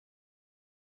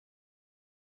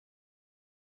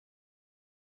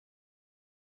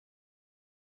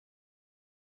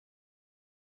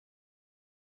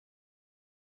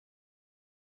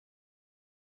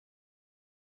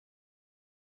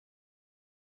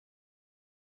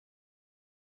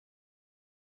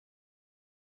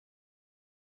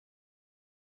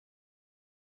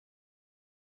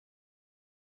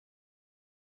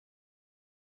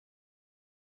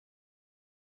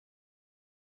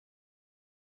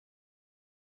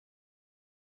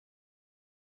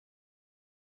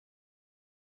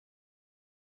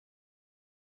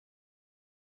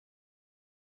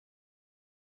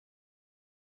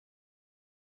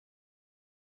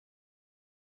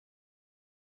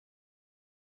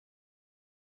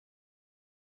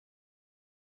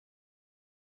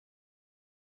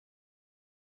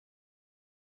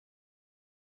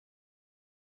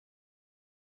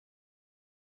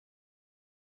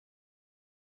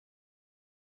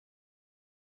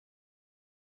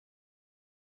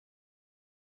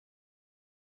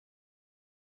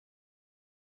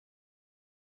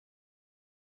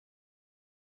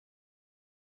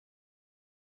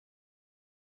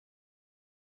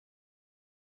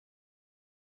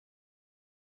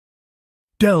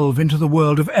delve into the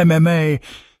world of MMA.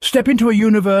 Step into a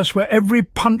universe where every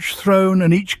punch thrown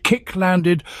and each kick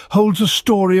landed holds a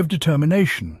story of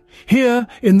determination. Here,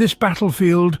 in this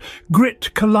battlefield,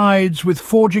 grit collides with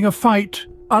forging a fight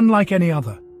unlike any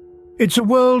other. It's a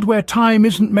world where time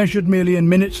isn't measured merely in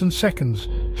minutes and seconds,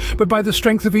 but by the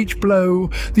strength of each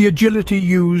blow, the agility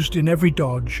used in every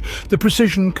dodge, the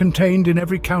precision contained in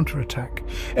every counterattack.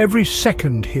 Every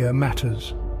second here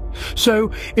matters.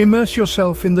 So, immerse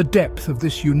yourself in the depth of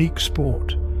this unique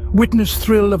sport. Witness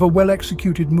thrill of a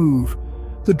well-executed move,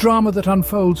 the drama that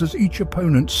unfolds as each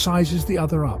opponent sizes the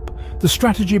other up, the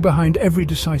strategy behind every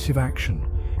decisive action.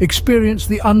 Experience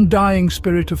the undying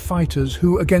spirit of fighters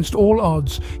who, against all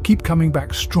odds, keep coming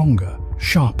back stronger,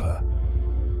 sharper.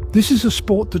 This is a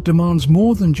sport that demands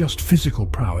more than just physical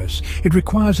prowess. It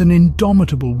requires an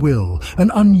indomitable will,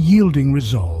 an unyielding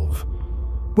resolve.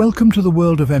 Welcome to the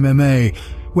world of MMA,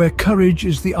 where courage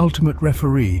is the ultimate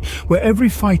referee, where every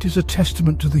fight is a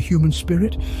testament to the human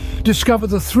spirit. Discover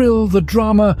the thrill, the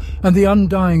drama, and the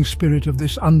undying spirit of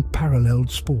this unparalleled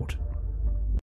sport.